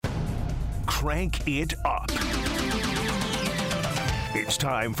crank it up. It's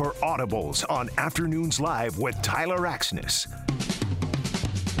time for Audibles on Afternoons Live with Tyler Axness.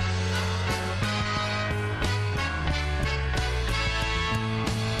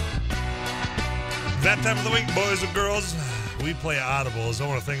 That time of the week, boys and girls, we play Audibles. I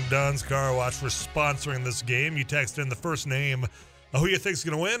want to thank Don's Car Wash for sponsoring this game. You text in the first name of who you think's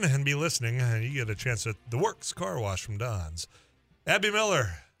going to win and be listening, and you get a chance at the Works Car Wash from Don's. Abby Miller.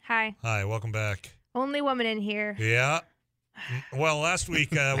 Hi. Hi, welcome back. Only woman in here. Yeah. Well, last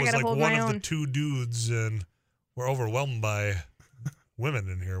week was like one of the two dudes, and we're overwhelmed by women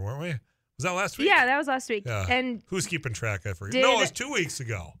in here, weren't we? Was that last week? Yeah, that was last week. Yeah. And who's keeping track? I forget. No, it was 2 weeks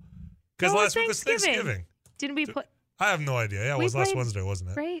ago. Because last week was Thanksgiving. Didn't we play? I have no idea. Yeah, it was last Wednesday, wasn't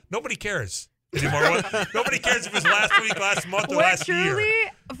it? Right. Nobody cares anymore. Nobody cares if it's last week, last month, or last year. Truly,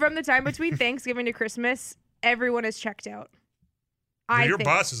 from the time between Thanksgiving to Christmas, everyone is checked out. Your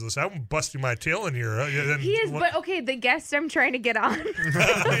boss is listening. I'm busting my tail in here. He is, but okay, the guest I'm trying to get on.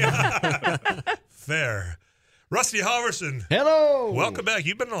 Fair. Rusty Halverson. Hello. Welcome back.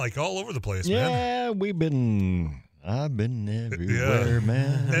 You've been like all over the place, man. Yeah, I've been everywhere,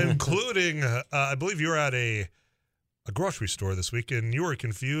 man. Including, I believe you were at a grocery store this week, and you were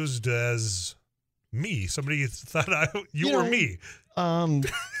confused as me. Somebody thought you were me.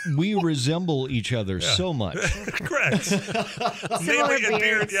 We resemble each other so much. Correct. Namely,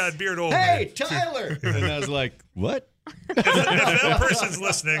 beard old. Hey, Tyler! And I was like, what? If that person's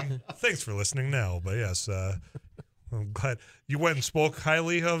listening, thanks for listening now. But yes, I'm glad you went and spoke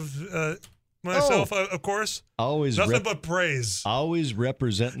highly of myself, of course. Always nothing but praise. Always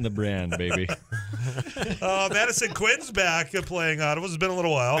representing the brand, baby. Madison Quinn's back playing Audibles. It's been a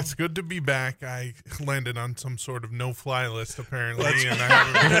little while. It's good to be back. I landed on some sort of no-fly list, apparently, and I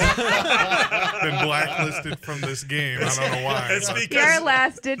haven't been blacklisted from this game. I don't know why. It's because your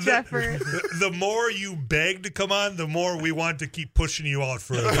last-ditch effort. The more you beg to come on, the more we want to keep pushing you out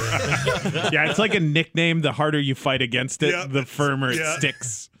further. Yeah, it's like a nickname. The harder you fight against it, the firmer it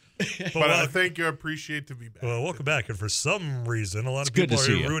sticks. But I thank you. I appreciate to be back. Well, welcome back. And for some reason, a lot of people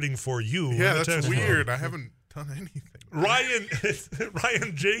are rooting for you. Yeah, that's weird. I haven't done anything. Ryan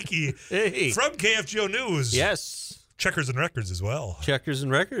Jakey from KFGO News. Yes. Checkers and Records as well. Checkers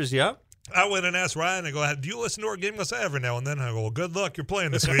and Records, yeah. I went and asked Ryan, I go, do you listen to our game? He goes, every now and then. I go, well, good luck. You're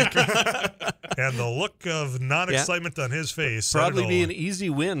playing this week. And the look of non-excitement on his face. Probably be an easy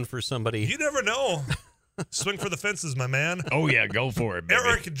win for somebody. You never know. Swing for the fences, my man. Oh, yeah, go for it, baby.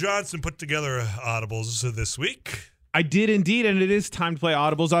 Eric Johnson put together Audibles this week. I did indeed, and it is time to play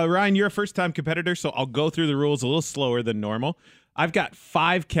Audibles. Ryan, you're a first-time competitor, so I'll go through the rules a little slower than normal. I've got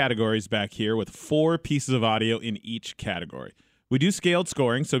 5 categories back here with 4 pieces of audio in each category. We do scaled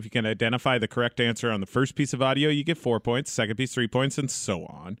scoring, so if you can identify the correct answer on the first piece of audio, you get 4 points, second piece 3 points, and so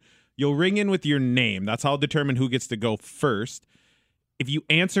on. You'll ring in with your name. That's how I'll determine who gets to go first. If you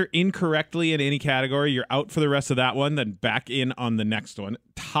answer incorrectly in any category, you're out for the rest of that one, then back in on the next one.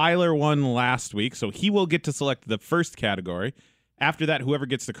 Tyler won last week, so he will get to select the first category. After that, whoever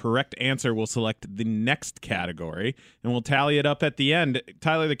gets the correct answer will select the next category, and we'll tally it up at the end.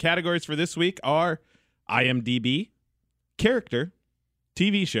 Tyler, the categories for this week are IMDb, character,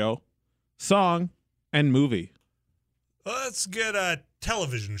 TV show, song, and movie. Let's get a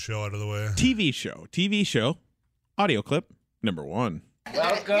television show out of the way. TV show, audio clip, number 1.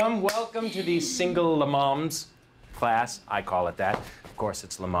 Welcome to the single Lamaze class. I call it that. Of course,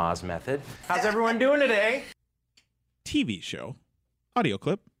 it's Lamaze method. How's everyone doing today? TV show, audio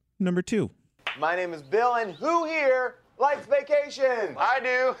clip, number 2. My name is Bill, and who here likes vacation? I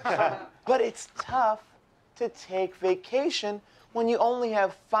do. But it's tough to take vacation when you only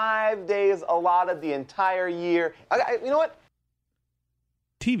have 5 days allotted the entire year. You know what?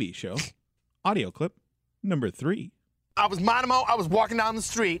 TV show, audio clip, number 3. I was walking down the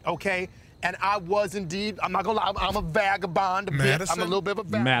street, okay? And I was indeed, I'm not gonna lie, I'm a vagabond a bit. I'm a little bit of a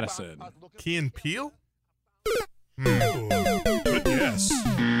vagabond. Madison. Key and Peele? Good guess.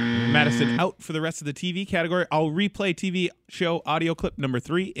 Madison out for the rest of the TV category. I'll replay TV show audio clip number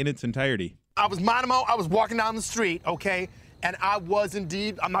 3 in its entirety. I was walking down the street, okay? And I was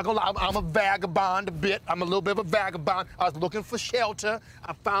indeed, I'm not gonna lie, I'm a vagabond a bit. I'm a little bit of a vagabond. I was looking for shelter.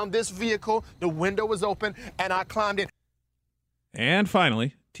 I found this vehicle. The window was open, and I climbed in. And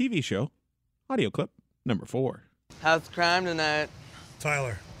finally, TV show, audio clip, number 4. How's crime tonight?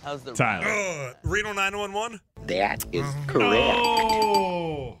 Tyler. How's the Tyler? Reno 911? That is correct.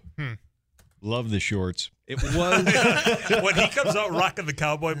 Oh. Love the shorts. It was when he comes out rocking the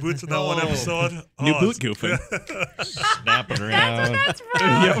cowboy boots in that one episode. new boot it's goofing. Snapping around. That's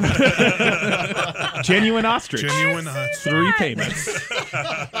from. Yep. Genuine ostrich. Genuine 3 payments.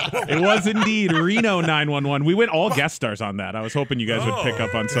 It was indeed Reno 911. We went all guest stars on that. I was hoping you guys would pick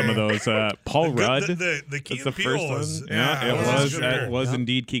up on some of those. Paul Rudd. The Key That's and the first Peele was. one. Yeah, it was good.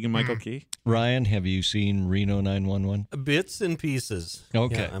 indeed Keegan Michael Key. Ryan, have you seen Reno 911? Bits and pieces.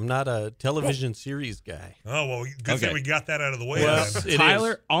 Okay. Yeah, I'm not a television series guy. Oh, well, good thing we got that out of the way. Well, then. it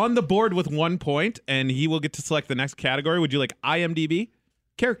Tyler is. on the board with 1 point, and he will get to select the next category. Would you like IMDb,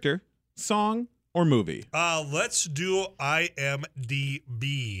 character, song, or movie? Let's do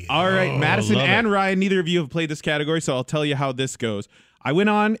IMDb. All right, Madison love and Ryan, neither of you have played this category, so I'll tell you how this goes. I went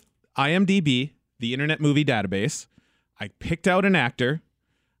on IMDb, the Internet Movie Database. I picked out an actor.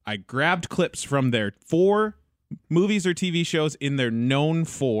 I grabbed clips from their 4 movies or TV shows in their known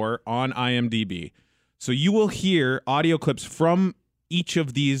for on IMDb. So you will hear audio clips from each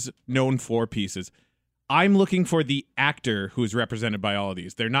of these known for pieces. I'm looking for the actor who's represented by all of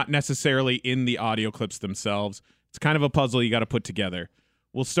these. They're not necessarily in the audio clips themselves. It's kind of a puzzle you got to put together.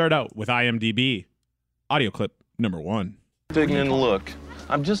 We'll start out with IMDb. Audio clip number 1. Digging in, look,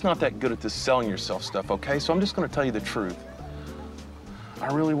 I'm just not that good at this selling yourself stuff, okay? So I'm just going to tell you the truth. I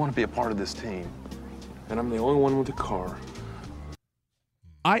really want to be a part of this team, and I'm the only one with a car.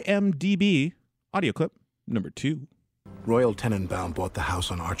 IMDb audio clip number 2. Royal Tenenbaum bought the house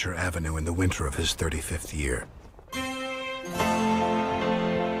on Archer Avenue in the winter of his 35th year.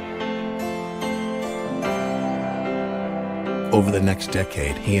 Over the next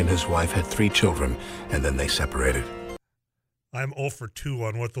decade, he and his wife had 3 children, and then they separated. I'm 0 for 2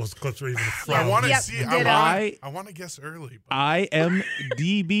 on what those clips are even from. I want to see. ditto. I want to guess early. But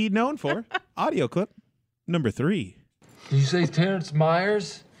IMDb known for audio clip number 3. Did you say Terrence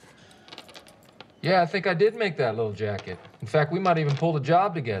Myers? Yeah, I think I did make that little jacket. In fact, we might even pull the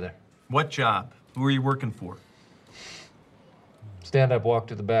job together. What job? Who are you working for? Stand up, walk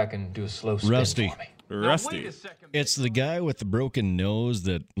to the back, and do a slow spin Rusty. for me. Rusty. It's the guy with the broken nose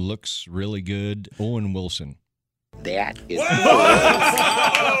that looks really good, Owen Wilson. That is.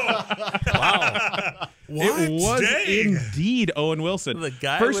 Wow. It was indeed Owen Wilson. The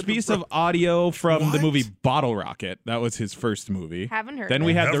guy first with the piece of audio from the movie Bottle Rocket. That was his first movie. Haven't heard Then of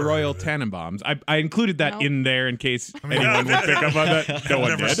we it. had the Never Royal heard Tenenbaums. I included that Nope. in there in case anyone would pick up on that. No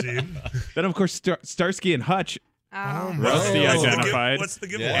one Never did. seen. Then, of course, Starsky and Hutch. Oh. Rusty What's the identified. what's the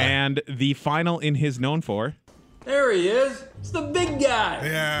giveaway? And the final in his known for. There he is. It's the big guy.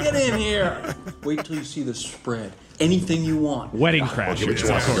 Yeah. Get in here. Wait till you see the spread. Anything you want. Wedding Crashers.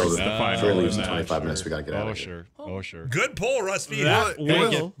 Of course, the final. Fair leaves in in that. 25 minutes. We got to get out Oh, of here. sure. Oh, sure. Good pull, Rusty. That Well,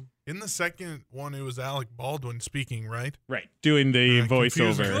 will. in the second one, it was Alec Baldwin speaking, right? Right. Doing the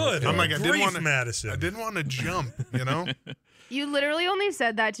voiceover. Good. I'm like, I didn't Grief, want to. Madison. I didn't want to jump. You know. You literally only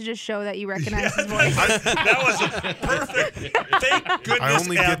said that to just show that you recognize his voice. That was a perfect. Thank goodness I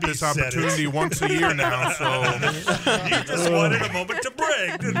only get Abby this said it. opportunity once a year now, so You just wanted a moment to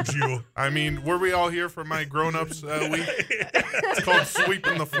brag, didn't you? I mean, were we all here for my grown-ups week? It's called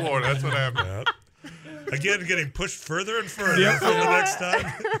sweeping the floor. That's what happened. Again, getting pushed further and further from the next time.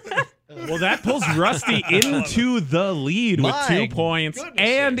 Well, that pulls Rusty into the lead with My 2 points goodness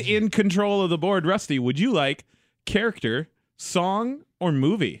and sakes. in control of the board. Rusty, would you like character, song, or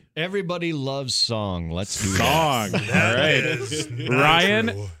movie? Everybody loves song. Let's do Song. All That right. is not Ryan,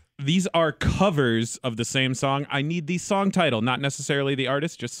 true. these are covers of the same song. I need the song title, not necessarily the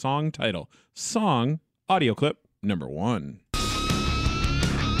artist, just song title. Song, audio clip, number 1.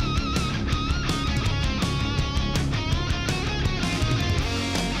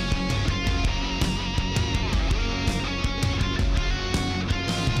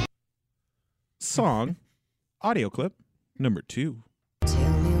 Song, audio clip, number 2.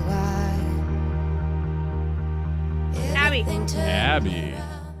 Abby, Abby.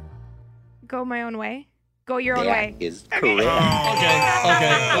 go my own way. Go your own way. Is correct. Okay.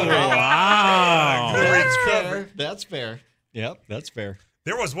 Wow. That's fair. That's fair. Yep, that's fair.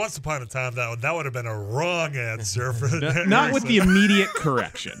 There was once upon a time that would have been a wrong answer for Not with the immediate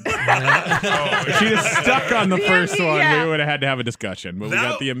correction. If she'd have stuck on the first one, yeah. we would have had to have a discussion. But we That-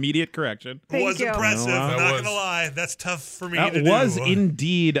 got the immediate correction. Thank was you. impressive. That Not was. gonna lie, that's tough for me That to was do.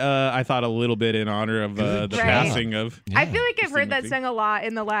 indeed, I thought, a little bit in honor of the Right. passing of. I feel like I've Christine heard that McVie. sung a lot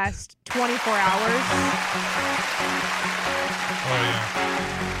in the last 24 hours. Oh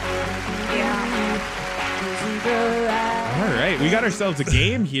Yeah. All right, we got ourselves a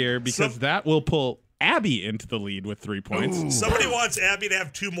game here because that will pull Abby into the lead with 3 points. Somebody wants Abby to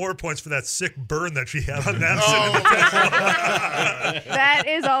have 2 more points for that sick burn that she had on that. That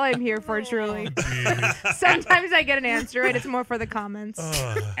is all I'm here for, truly. Sometimes I get an answer, and it's more for the comments.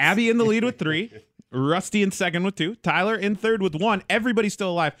 Abby in the lead with 3. Rusty in second with 2. Tyler in third with 1. Everybody's still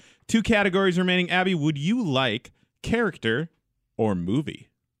alive. 2 categories remaining. Abby, would you like character or movie?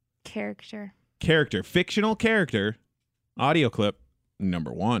 Character. Character. Fictional character. Audio clip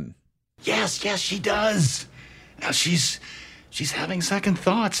number 1. Yes, she does. Now she's having second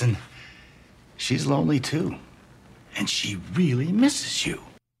thoughts, and she's lonely too. And she really misses you.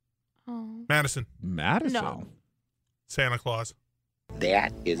 Madison. No. Santa Claus.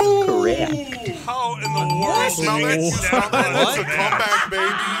 That is correct. How in the world? It's a comeback,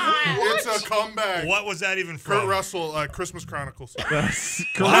 baby. It's a comeback. What was that even from? Kurt Russell, Christmas Chronicles. That's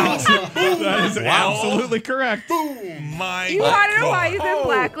correct. That is absolutely correct. Boom. You want to know why he's been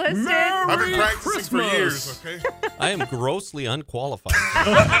blacklisted? I've been practicing for years, okay? I am grossly unqualified.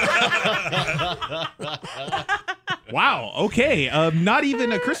 Wow. Okay. Not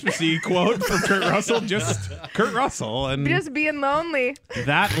even a Christmassy quote from Kurt Russell, just Kurt Russell. And Just being lonely.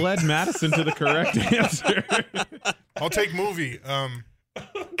 that led Madison to the correct answer. I'll take movie.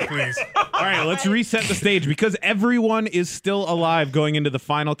 Please. All right, let's reset the stage because everyone is still alive going into the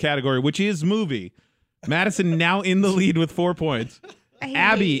final category, which is movie. Madison now in the lead with 4 points.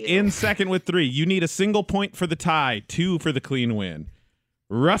 Abby in second with 3. You need a single point for the tie, 2 for the clean win.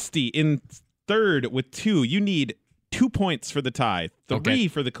 Rusty in third with 2. You need 2 points for the tie, 3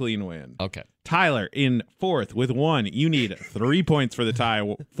 for the clean win. Okay. Tyler in fourth with 1. You need 3 points for the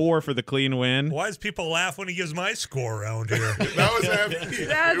tie, 4 for the clean win. Why does people laugh when he gives my score around here? That was Abby.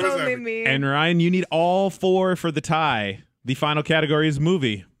 That's only me. And Ryan, you need all 4 for the tie. The final category is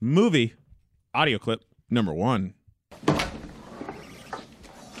movie. Movie. Audio clip number 1.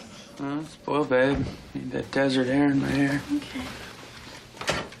 Spoiled, babe. Need that desert air in my hair. Okay.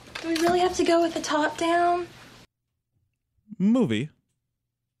 Do we really have to go with the top down? Movie.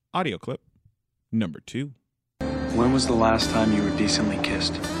 Audio clip number 2. When was the last time you were decently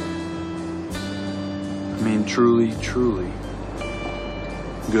kissed? I mean, truly, truly.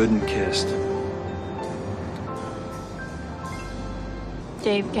 Good and kissed.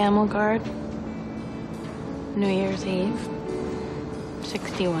 Dave Gamelgard. New Year's Eve.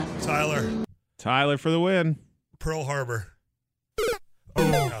 61. Tyler for the win. Pearl Harbor.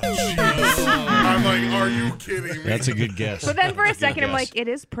 I'm like, are you kidding me? That's a good guess. But then for a second, I'm like, it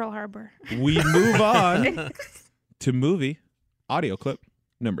is Pearl Harbor. We move on to movie. Audio clip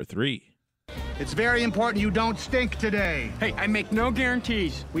number 3. It's very important you don't stink today. Hey, I make no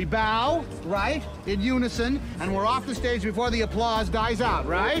guarantees. We bow, right, in unison, and we're off the stage before the applause dies out,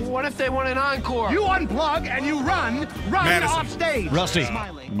 right? What if they want an encore? You unplug and you run Madison. off stage. Rusty.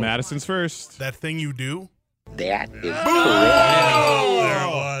 Madison's first. That thing you do? That is correct. Oh, there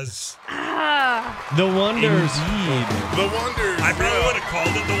it was. The Wonders. Indeed. The Wonders. I probably would have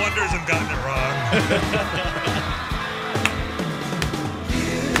called it The Wonders and gotten it wrong.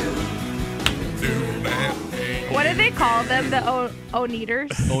 What do they call them? The Oneaters?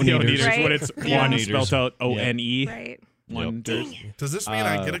 Oneaters, right? when it's one spelled out O-N-E. Right. Wonders. Does this mean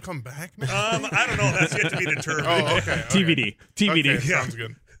I get to come back now? I don't know. That's yet to be determined. Oh, okay. TBD. Okay, sounds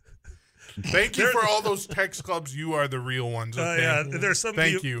good. Thank you for all those text clubs. You are the real ones. Okay? Yeah, there's some.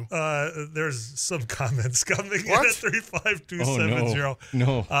 Thank you. There's some comments coming What? in at 35270.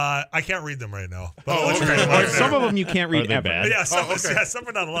 No. I can't read them right now. But Oh, I'll let you okay. know Okay. later. Some of them you can't Are read they ever. bad? Yeah, some, Oh, okay. yeah, some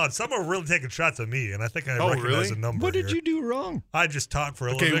are not allowed. Some are really taking shots at me, and I think I Oh, recognize really? a number. What did here. you do wrong? I just talk for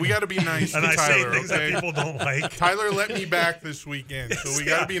a Okay, living. we got to be nice and to I Tyler. say things okay? that people don't like. Tyler let me back this weekend, so we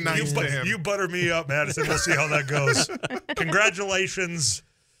got to be nice to him. You butter me up, Madison. We'll see how that goes. Congratulations.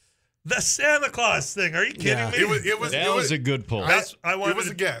 The Santa Claus thing. Are you kidding me? That was a good pull. I wanted it was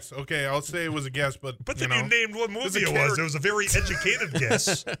to- a guess. Okay, I'll say it was a guess, but then you you know, named what was movie a it was. It was a very educated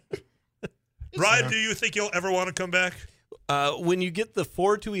guess. Ryan, do you think you'll ever want to come back? When you get the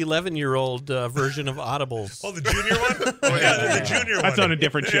 4 to 11-year-old version of Audibles. Oh, the junior one? Oh, yeah, the junior one. That's on a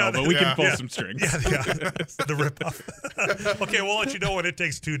different show, but we can pull some strings. Yeah, the rip-off. Okay, we'll let you know when It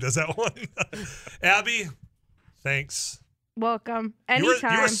Takes Two does that one. Abby, thanks. Welcome. You were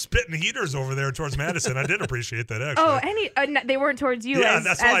Anytime. spitting heaters over there towards Madison. I did appreciate that, actually. Oh, they weren't towards you yeah, as,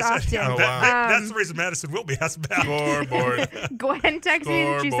 that's as why I often. said. Yeah, Oh, wow. that's the reason Madison will be asked back. Scoreboard. Gwen texted me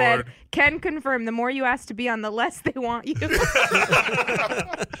and she said, Scoreboard. "Can confirm the more you ask to be on, the less they want you."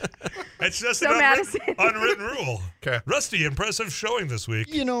 It's just So, an Madison. unwritten rule. Okay. Rusty, impressive showing this week.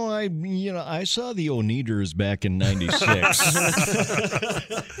 I saw the Oneaters back in '96.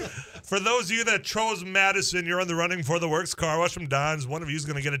 For those of you that chose Madison, you're in the running for the Works Car Wash from Don's. One of you is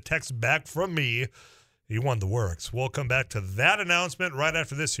going to get a text back from me. You won the Works. We'll come back to that announcement right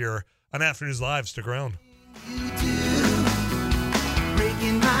after this here on Afternoons Live. Stick around.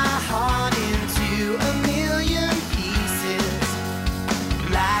 Breaking my